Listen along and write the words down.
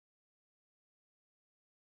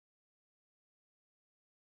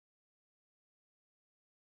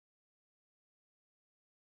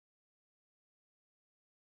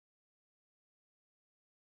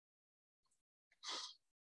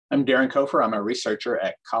I'm Darren Cofer. I'm a researcher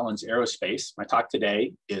at Collins Aerospace. My talk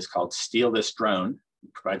today is called Steal This Drone.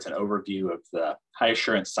 It provides an overview of the High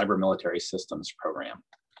Assurance Cyber Military Systems program.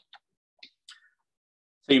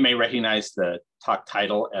 So you may recognize the talk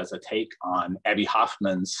title as a take on Abby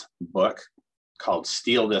Hoffman's book called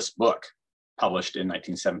Steal This Book, published in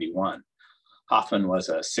 1971. Hoffman was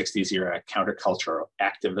a 60s era countercultural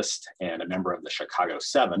activist and a member of the Chicago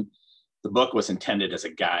Seven. The book was intended as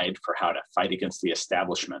a guide for how to fight against the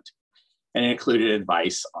establishment, and it included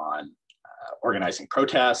advice on organizing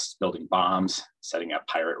protests, building bombs, setting up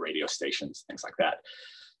pirate radio stations, things like that.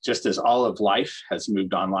 Just as all of life has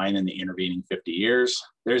moved online in the intervening 50 years,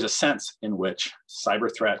 there's a sense in which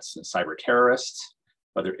cyber threats and cyber terrorists,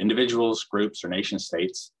 whether individuals, groups, or nation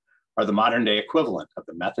states, are the modern day equivalent of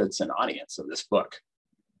the methods and audience of this book.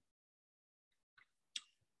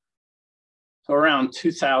 So around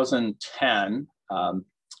 2010,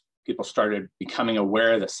 people started becoming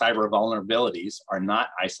aware that cyber vulnerabilities are not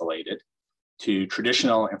isolated to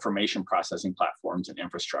traditional information processing platforms and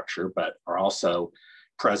infrastructure, but are also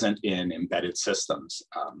present in embedded systems,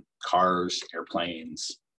 cars,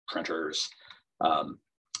 airplanes, printers,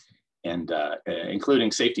 and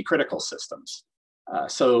including safety critical systems.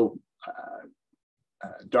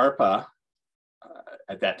 DARPA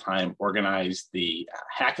at that time organized the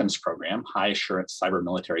HACMS program, High Assurance Cyber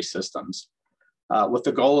Military Systems, with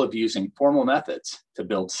the goal of using formal methods to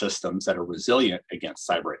build systems that are resilient against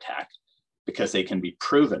cyber attack because they can be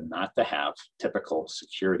proven not to have typical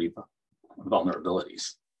security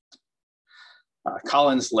vulnerabilities.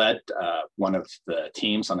 Collins led one of the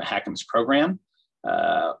teams on the HACMS program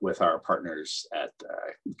with our partners at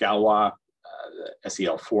Galwa, the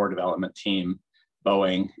SEL4 development team,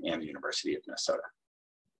 Boeing, and the University of Minnesota.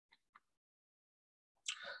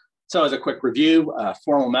 So as a quick review,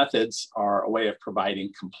 formal methods are a way of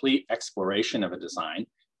providing complete exploration of a design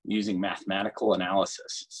using mathematical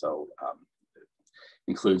analysis. So it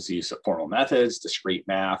includes the use of formal methods, discrete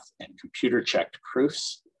math, and computer-checked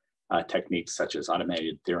proofs, techniques such as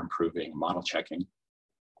automated theorem proving, model checking.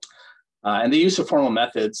 And the use of formal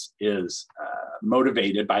methods is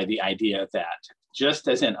motivated by the idea that just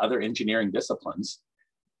as in other engineering disciplines,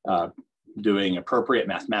 doing appropriate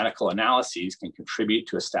mathematical analyses can contribute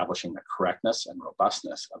to establishing the correctness and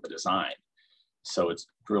robustness of a design. So it's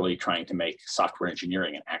really trying to make software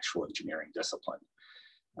engineering an actual engineering discipline,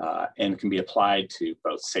 and can be applied to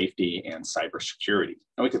both safety and cybersecurity.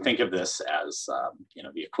 And we can think of this as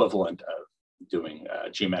the equivalent of doing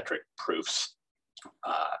geometric proofs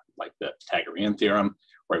like the Pythagorean theorem,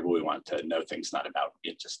 where we want to know things not about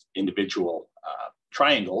just individual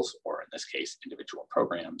triangles, or in this case, individual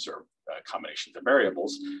programs or combinations of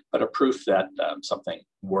variables, but a proof that something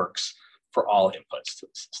works for all inputs to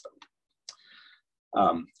the system.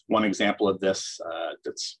 One example of this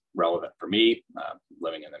that's relevant for me,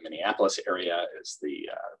 living in the Minneapolis area, is you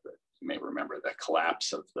may remember the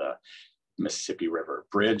collapse of the Mississippi River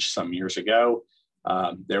Bridge some years ago.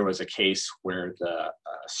 There was a case where the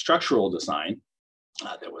structural design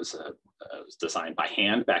that was designed by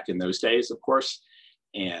hand back in those days, of course,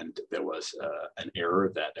 and there was an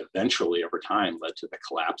error that eventually over time led to the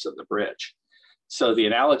collapse of the bridge. So the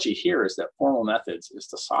analogy here is that formal methods is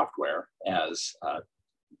the software as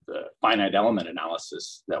the finite element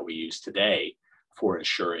analysis that we use today for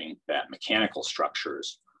ensuring that mechanical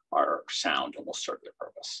structures are sound and will serve their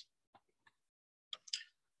purpose.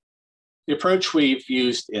 The approach we've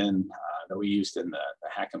used that we used in the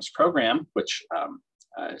HACMS program, which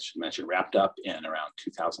I should mention wrapped up in around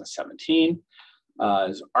 2017,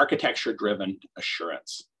 is architecture-driven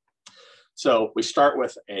assurance. So we start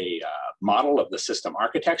with a model of the system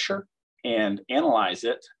architecture and analyze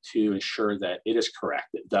it to ensure that it is correct.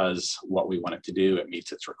 It does what we want it to do. It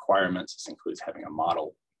meets its requirements. This includes having a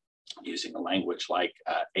model using a language like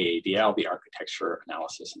AADL, the architecture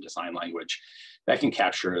analysis and design language, that can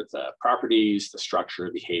capture the properties, the structure,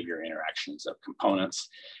 behavior, interactions of components.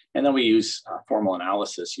 And then we use formal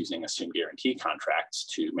analysis using assumed guarantee contracts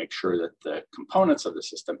to make sure that the components of the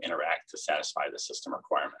system interact to satisfy the system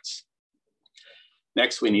requirements.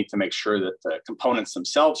 Next, we need to make sure that the components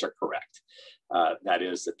themselves are correct. That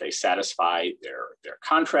is, that they satisfy their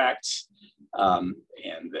contracts, and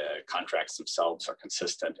the contracts themselves are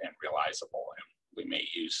consistent and realizable. And we may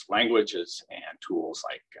use languages and tools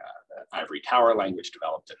like the Ivory Tower language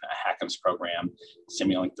developed in the HACMS program,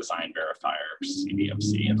 Simulink Design Verifier,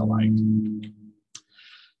 CDMC, and the like.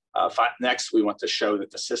 Next, we want to show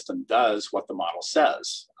that the system does what the model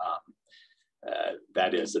says.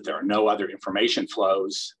 That is, that there are no other information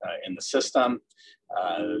flows in the system.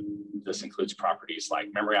 This includes properties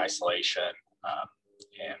like memory isolation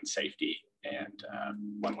and safety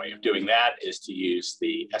one way of doing that is to use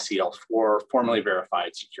the SEL4 formally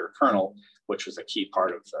verified secure kernel, which was a key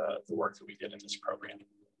part of the work that we did in this program.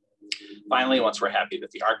 Finally, once we're happy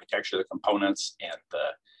that the architecture, the components, and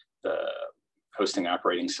the hosting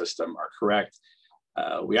operating system are correct,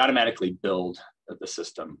 we automatically build the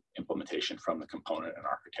system implementation from the component and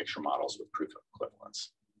architecture models with proof of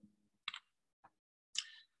equivalence.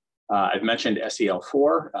 I've mentioned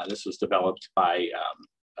SEL4. This was developed by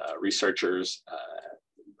researchers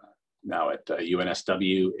now at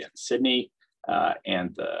UNSW in Sydney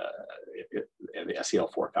and the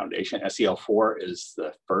SEL4 Foundation. SEL4 is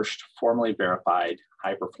the first formally verified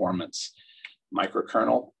high-performance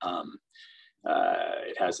microkernel.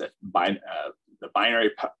 It has the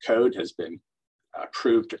binary code has been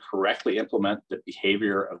proved to correctly implement the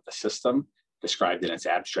behavior of the system described in its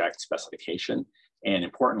abstract specification. And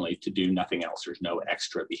importantly, to do nothing else. There's no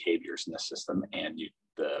extra behaviors in the system, and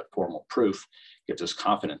the formal proof gives us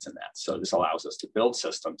confidence in that. So this allows us to build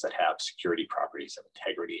systems that have security properties of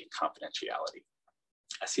integrity and confidentiality.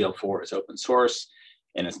 SEL4 is open source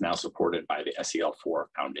and is now supported by the SEL4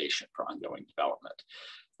 Foundation for ongoing development.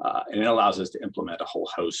 And it allows us to implement a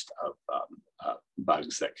whole host of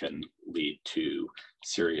bugs that can lead to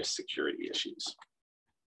serious security issues.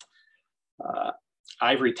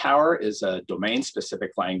 Ivory Tower is a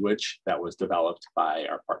domain-specific language that was developed by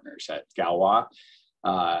our partners at Galois.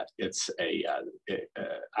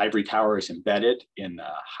 Ivory Tower is embedded in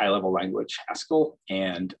a high-level language, Haskell,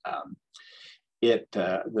 and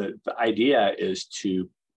the idea is to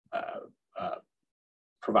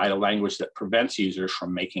provide a language that prevents users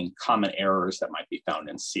from making common errors that might be found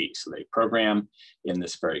in C. So they program in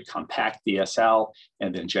this very compact DSL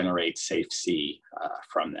and then generate safe C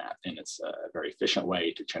from that. And it's a very efficient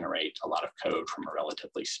way to generate a lot of code from a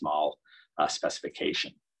relatively small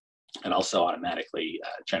specification. It also automatically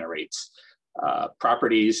generates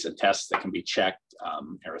properties and tests that can be checked,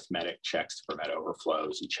 arithmetic checks to prevent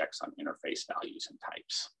overflows, and checks on interface values and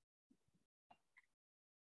types.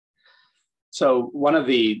 So one of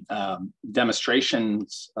the demonstration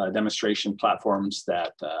platforms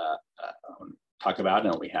that talk about,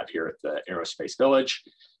 and we have here at the Aerospace Village,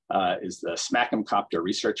 is the SMACM Copter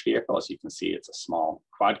research vehicle. As you can see, it's a small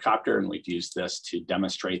quadcopter, and we've used this to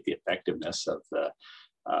demonstrate the effectiveness of the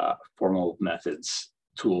formal methods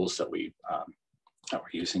tools that we're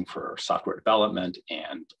using for software development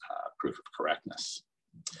and proof of correctness.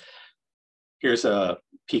 Here's a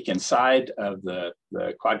peek inside of the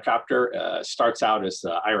quadcopter. Starts out as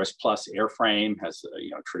the Iris Plus airframe, has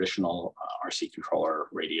a traditional RC controller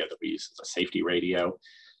radio that we use as a safety radio.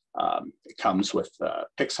 It comes with a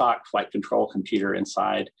Pixhawk flight control computer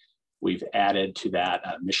inside. We've added to that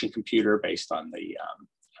a mission computer based on the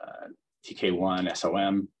TK1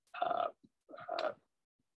 SOM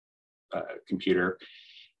computer,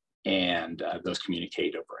 and those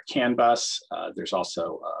communicate over a CAN bus. There's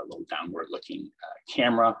also a little downward-looking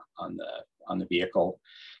camera on the vehicle,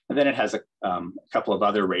 and then it has a couple of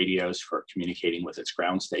other radios for communicating with its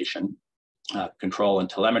ground station. Control and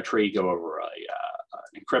telemetry go over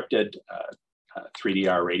an encrypted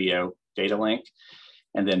 3DR radio data link,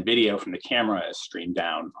 and then video from the camera is streamed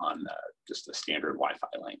down on just a standard Wi-Fi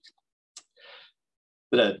link.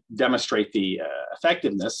 To demonstrate the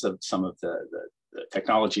effectiveness of some of the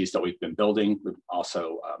technologies that we've been building, we've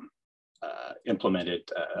also implemented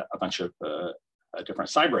a bunch of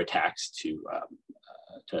different cyber attacks to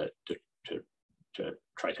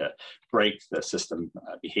try to break the system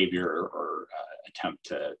behavior or attempt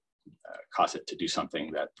to cause it to do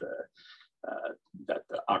something that the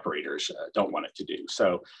operators don't want it to do.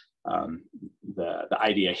 So the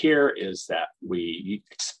idea here is that we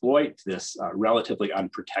exploit this relatively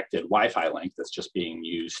unprotected Wi-Fi link that's just being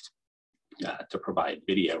used to provide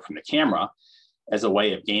video from the camera as a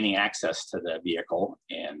way of gaining access to the vehicle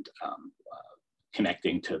and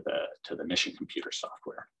connecting to the mission computer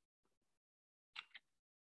software.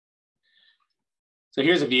 So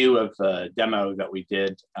here's a view of the demo that we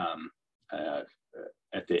did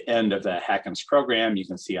at the end of the HACMS program. You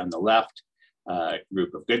can see on the left a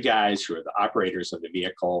group of good guys who are the operators of the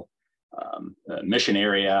vehicle, the mission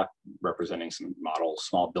area representing some model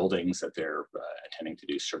small buildings that they're intending to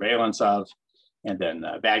do surveillance of, and then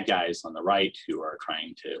the bad guys on the right who are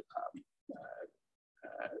trying to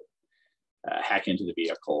hack into the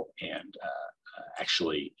vehicle and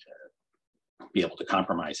actually be able to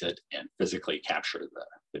compromise it and physically capture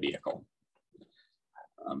the vehicle.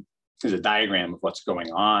 Here's a diagram of what's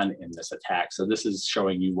going on in this attack. So this is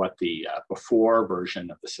showing you what the before version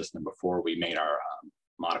of the system, before we made our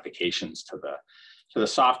modifications to the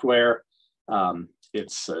software.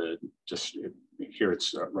 It's just here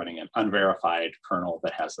it's running an unverified kernel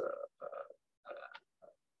that has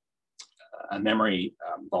a memory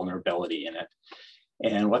vulnerability in it.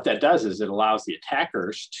 And what that does is it allows the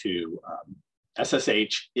attackers to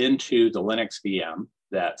SSH into the Linux VM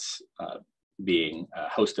that's being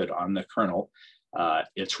hosted on the kernel.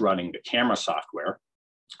 It's running the camera software,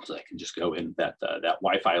 so they can just go in that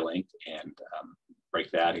Wi-Fi link and break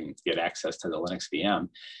that and get access to the Linux VM,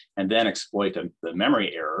 and then exploit the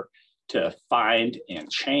memory error to find and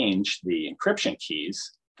change the encryption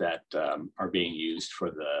keys that are being used for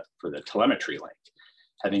the telemetry link.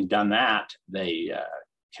 Having done that, they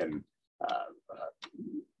can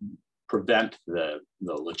prevent the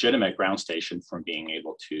legitimate ground station from being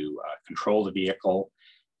able to control the vehicle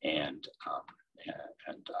and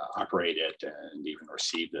operate it and even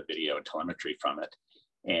receive the video and telemetry from it,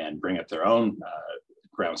 and bring up their own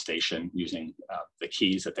ground station using the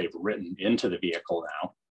keys that they've written into the vehicle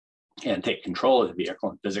now, and take control of the vehicle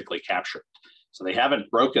and physically capture it. So they haven't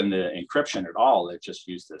broken the encryption at all. They've just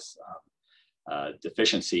used this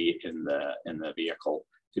deficiency in the vehicle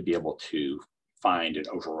to be able to find and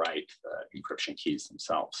overwrite the encryption keys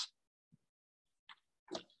themselves.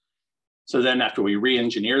 So then after we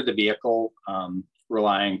re-engineered the vehicle,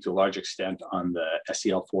 relying to a large extent on the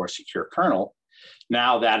SEL4 secure kernel,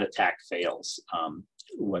 now that attack fails.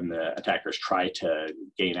 When the attackers try to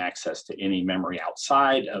gain access to any memory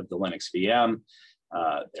outside of the Linux VM,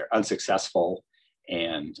 they're unsuccessful.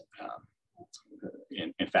 And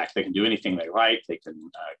in fact, they can do anything they like. They can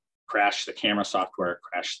crash the camera software,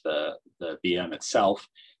 crash the VM itself,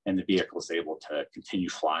 and the vehicle is able to continue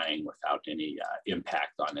flying without any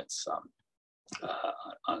impact on its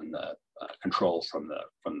control from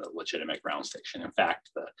the legitimate ground station. In fact,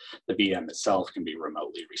 the VM itself can be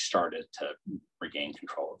remotely restarted to regain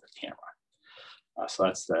control of the camera. So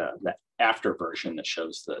that's the after version that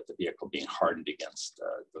shows the vehicle being hardened against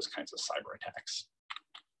those kinds of cyber attacks.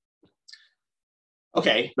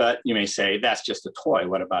 Okay, but you may say that's just a toy.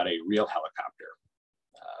 What about a real helicopter?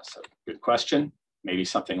 So good question. Maybe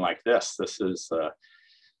something like this. This is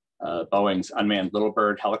Boeing's unmanned Little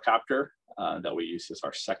Bird helicopter that we use as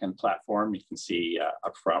our second platform. You can see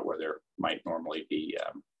up front where there might normally be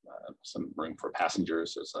some room for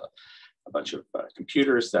passengers. There's a bunch of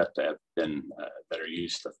computers that have been that are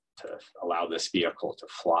used to allow this vehicle to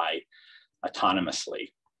fly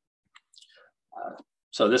autonomously.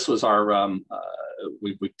 So this was our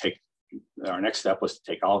our next step was to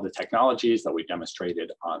take all of the technologies that we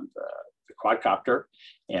demonstrated on the quadcopter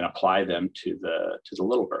and apply them to the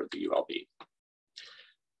Little Bird, the ULB.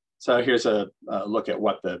 So here's a look at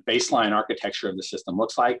what the baseline architecture of the system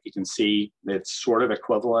looks like. You can see it's sort of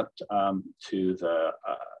equivalent to the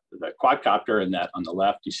quadcopter in that on the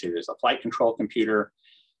left, you see there's a flight control computer,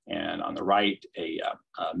 and on the right, a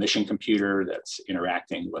mission computer that's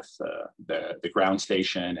interacting with the ground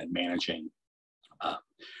station and managing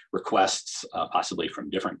requests, possibly from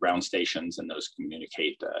different ground stations, and those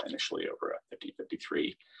communicate initially over a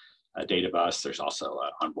 5053 data bus. There's also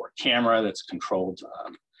an onboard camera that's controlled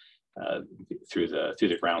through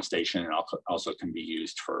the ground station, and also can be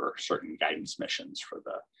used for certain guidance missions for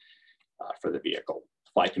the vehicle.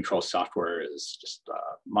 Flight control software is just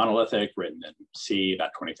monolithic, written in C,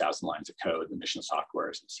 about 20,000 lines of code. The mission software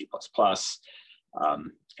is in C++,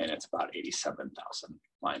 and it's about 87,000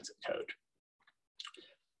 lines of code.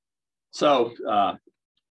 So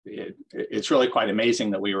it's really quite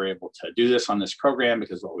amazing that we were able to do this on this program,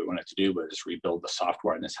 because what we wanted to do was rebuild the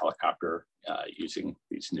software in this helicopter using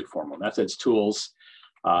these new formal methods tools.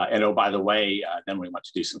 And oh, by the way, then we want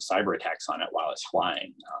to do some cyber attacks on it while it's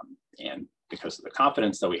flying. And because of the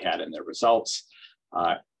confidence that we had in the results,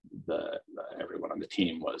 everyone on the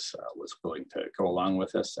team was willing to go along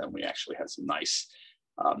with us, and we actually had some nice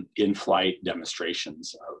in-flight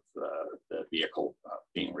demonstrations of the vehicle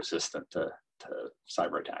being resistant to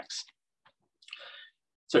cyber attacks.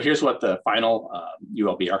 So here's what the final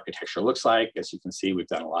ULB architecture looks like. As you can see, we've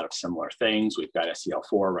done a lot of similar things. We've got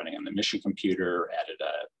SEL4 running on the mission computer, added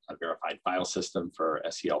a verified file system for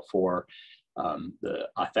SEL4. The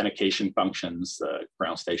authentication functions, the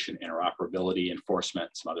ground station interoperability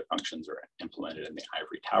enforcement, some other functions are implemented in the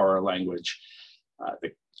Ivory Tower language.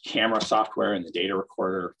 The camera software and the data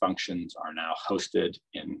recorder functions are now hosted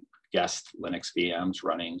in guest Linux VMs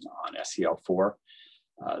running on SEL4.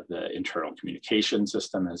 The internal communication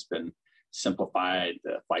system has been simplified.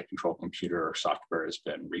 The flight control computer software has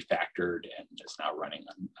been refactored and is now running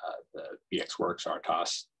on the VxWorks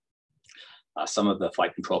RTOS. Some of the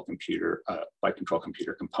flight control computer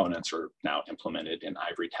components are now implemented in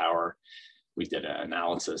Ivory Tower. We did an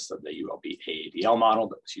analysis of the ULB AADL model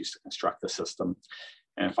that was used to construct the system.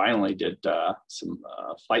 and finally did some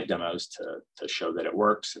flight demos to show that it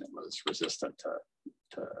works and it was resistant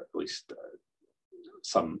to at least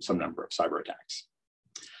some number of cyber attacks.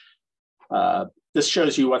 This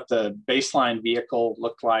shows you what the baseline vehicle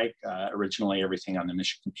looked like. Originally, everything on the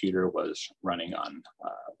mission computer was running on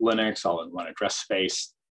Linux, all in one address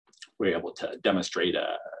space. We were able to demonstrate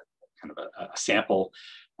a kind of a sample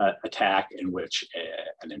attack in which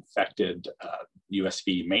an infected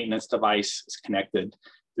USB maintenance device is connected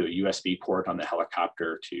to a USB port on the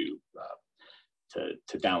helicopter to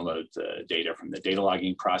download the data from the data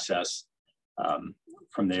logging process.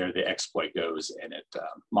 From there, the exploit goes and it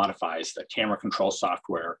modifies the camera control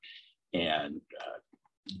software, and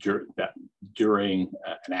during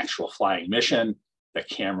an actual flying mission, the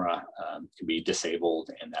camera can be disabled,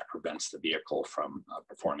 and that prevents the vehicle from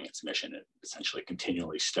performing its mission. It essentially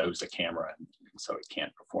continually stows the camera, and so it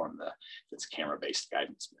can't perform its camera-based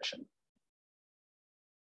guidance mission.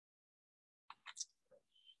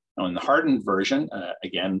 Now, in the hardened version,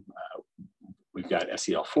 again, we've got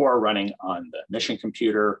SEL4 running on the mission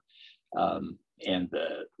computer, and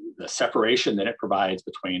the separation that it provides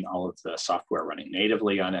between all of the software running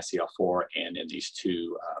natively on SEL4 and in these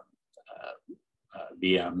two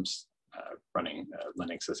VMs running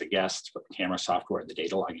Linux as a guest for the camera software and the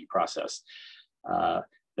data logging process.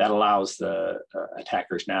 That allows the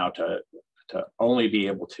attackers now to only be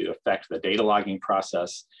able to affect the data logging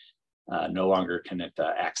process. No longer can it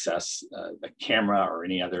access the camera or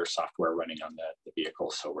any other software running on the vehicle,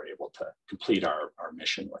 so we're able to complete our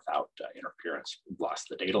mission without interference. We've lost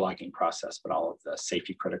the data logging process, but all of the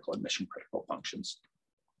safety critical and mission critical functions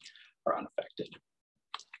are unaffected.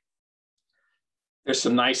 There's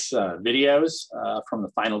some nice videos from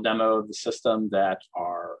the final demo of the system that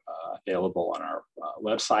are available on our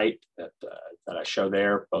website that I show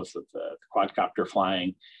there, both of the quadcopter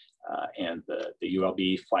flying and the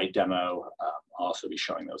ULB flight demo. I'll also be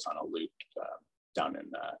showing those on a loop down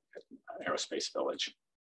in Aerospace Village.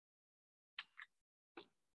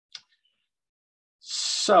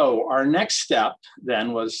 So our next step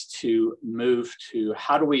then was to move to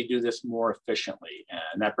how do we do this more efficiently?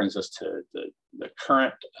 And that brings us to the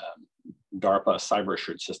current DARPA Cyber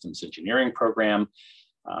Assured Systems Engineering program.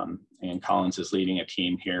 And Collins is leading a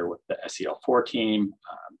team here with the SEL4 team,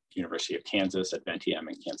 University of Kansas, Adventium,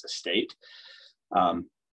 and Kansas State.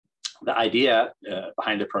 The idea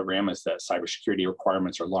behind the program is that cybersecurity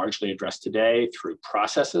requirements are largely addressed today through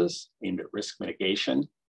processes aimed at risk mitigation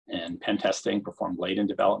and pen testing performed late in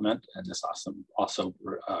development. And this also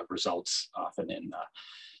results often in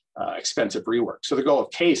expensive rework. So the goal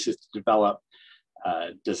of CASE is to develop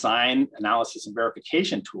design, analysis, and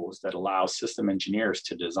verification tools that allow system engineers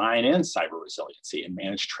to design in cyber resiliency and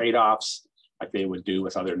manage trade-offs like they would do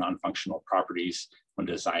with other non-functional properties when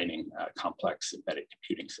designing complex embedded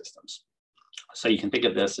computing systems. So you can think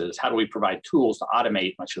of this as how do we provide tools to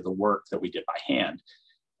automate much of the work that we did by hand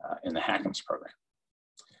in the HACMS program.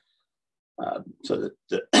 So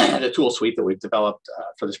the tool suite that we've developed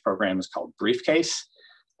for this program is called Briefcase.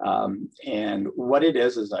 And what it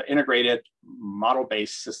is an integrated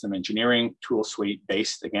model-based system engineering tool suite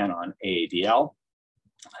based again on AADL.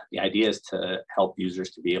 The idea is to help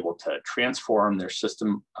users to be able to transform their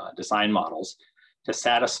system design models to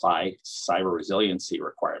satisfy cyber resiliency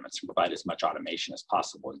requirements and provide as much automation as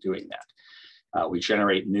possible in doing that. We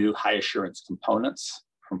generate new high assurance components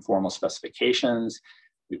from formal specifications.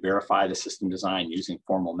 We verify the system design using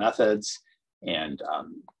formal methods and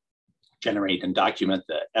generate and document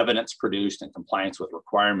the evidence produced in compliance with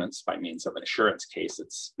requirements by means of an assurance case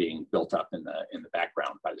that's being built up in the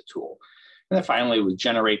background by the tool. And then finally, we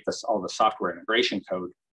generate all the software integration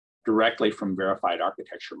code directly from verified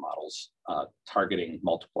architecture models, targeting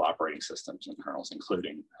multiple operating systems and kernels,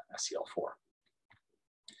 including SEL4.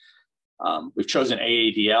 We've chosen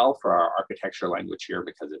AADL for our architecture language here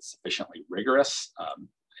because it's sufficiently rigorous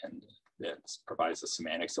and it provides the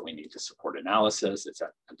semantics that we need to support analysis. It's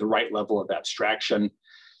at the right level of abstraction,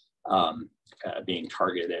 being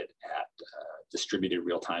targeted at distributed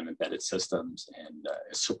real-time embedded systems, and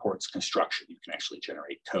it supports construction. You can actually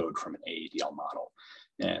generate code from an AADL model.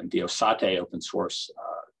 And the OSATE open source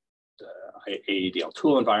AADL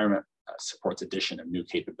tool environment supports addition of new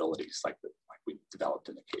capabilities like we developed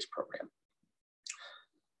in the CASE program.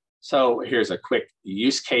 So here's a quick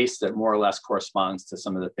use case that more or less corresponds to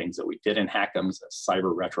some of the things that we did in HACMS, a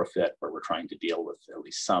cyber retrofit, where we're trying to deal with at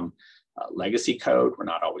least some legacy code. We're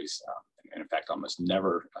not always, in fact, almost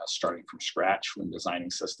never starting from scratch when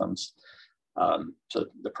designing systems. So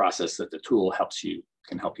the process that the tool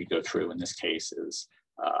can help you go through in this case is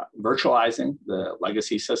virtualizing the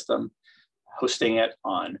legacy system, hosting it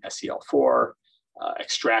on SEL4,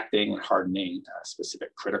 extracting and hardening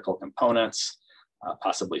specific critical components,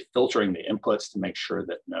 possibly filtering the inputs to make sure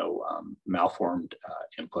that no malformed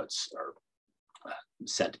inputs are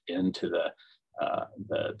sent into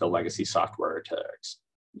the legacy software to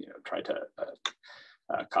try to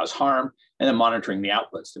cause harm, and then monitoring the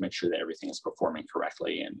outputs to make sure that everything is performing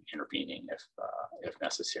correctly and intervening if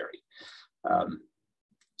necessary.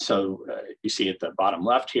 So you see at the bottom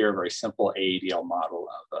left here, a very simple AADL model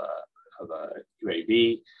of a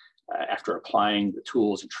UAV. After applying the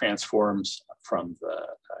tools and transforms from the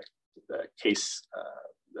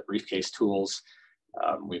briefcase tools,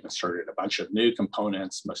 we've inserted a bunch of new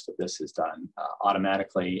components. Most of this is done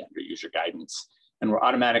automatically under user guidance, and we're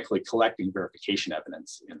automatically collecting verification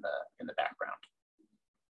evidence in the background.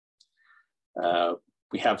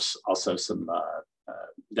 We have also some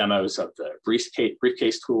demos of the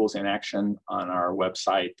briefcase tools in action on our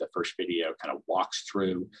website. The first video kind of walks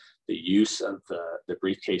through the use of the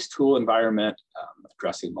briefcase tool environment,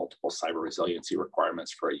 addressing multiple cyber resiliency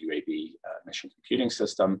requirements for a UAV mission computing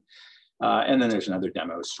system. And then there's another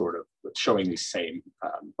demo sort of showing these same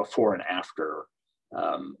before and after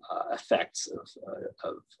effects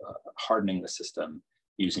of hardening the system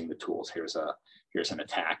using the tools. Here's an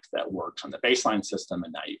attack that works on the baseline system,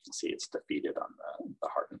 and now you can see it's defeated on the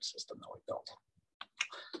hardened system that we built.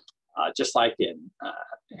 Just like in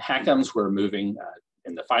HACMs, we're moving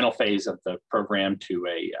in the final phase of the program to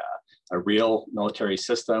a real military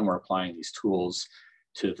system. We're applying these tools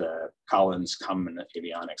to the Collins Common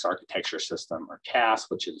Avionics Architecture System, or CAS,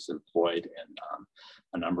 which is employed in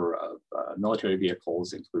a number of military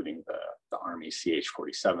vehicles, including the Army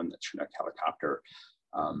CH-47, the Chinook helicopter.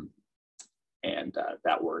 And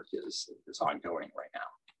that work is ongoing right now.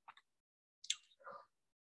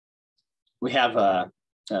 We have a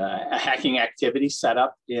hacking activity set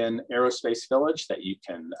up in Aerospace Village that you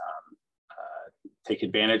can take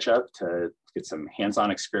advantage of to get some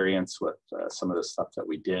hands-on experience with some of the stuff that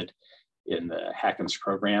we did in the HACMs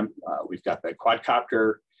program. We've got the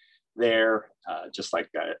quadcopter there, just like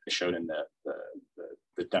I showed in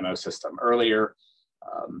the demo system earlier.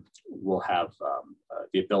 We'll have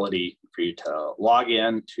the ability for you to log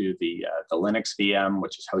in to the Linux VM,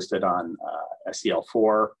 which is hosted on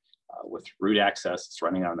SEL4 with root access. It's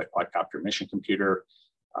running on the quadcopter mission computer.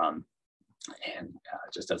 And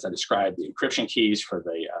just as I described, the encryption keys for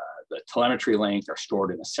the telemetry link are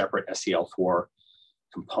stored in a separate SEL4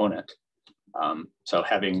 component. So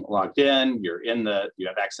having logged in, you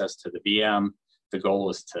have access to the VM. The goal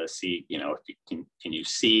is to see, if you can you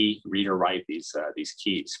see, read or write these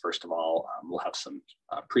keys. First of all, we'll have some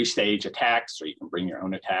pre-stage attacks, or you can bring your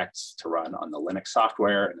own attacks to run on the Linux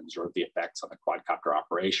software and observe the effects on the quadcopter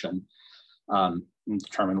operation. And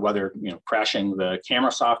determine whether crashing the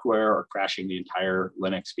camera software or crashing the entire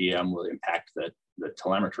Linux VM will impact the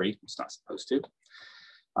telemetry. It's not supposed to.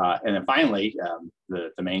 And then finally,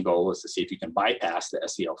 the main goal is to see if you can bypass the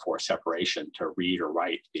SEL4 separation to read or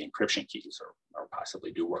write the encryption keys, or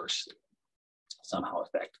possibly do worse, somehow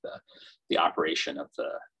affect the operation of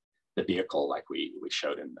the vehicle, like we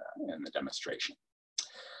showed in the demonstration.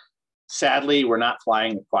 Sadly, we're not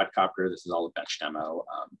flying the quadcopter. This is all a bench demo,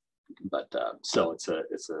 but still, it's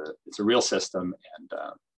a real system, and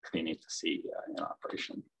pretty neat to see in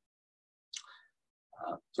operation.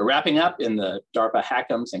 So wrapping up, in the DARPA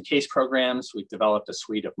HACMs and CASE programs, we've developed a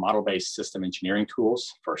suite of model-based system engineering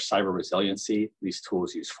tools for cyber resiliency. These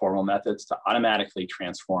tools use formal methods to automatically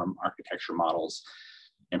transform architecture models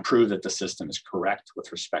and prove that the system is correct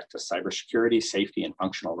with respect to cybersecurity, safety, and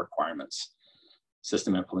functional requirements.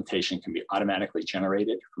 System implementation can be automatically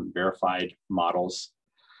generated from verified models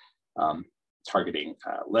targeting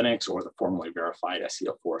Linux or the formally verified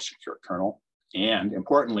SEL4 secure kernel. And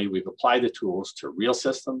importantly, we've applied the tools to real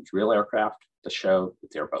systems, real aircraft, to show that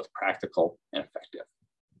they're both practical and effective.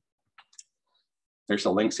 There's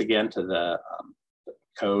the links again to the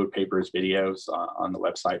code, papers, videos on the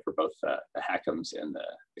website for both the HACMs and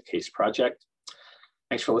the CASE project.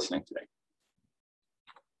 Thanks for listening today.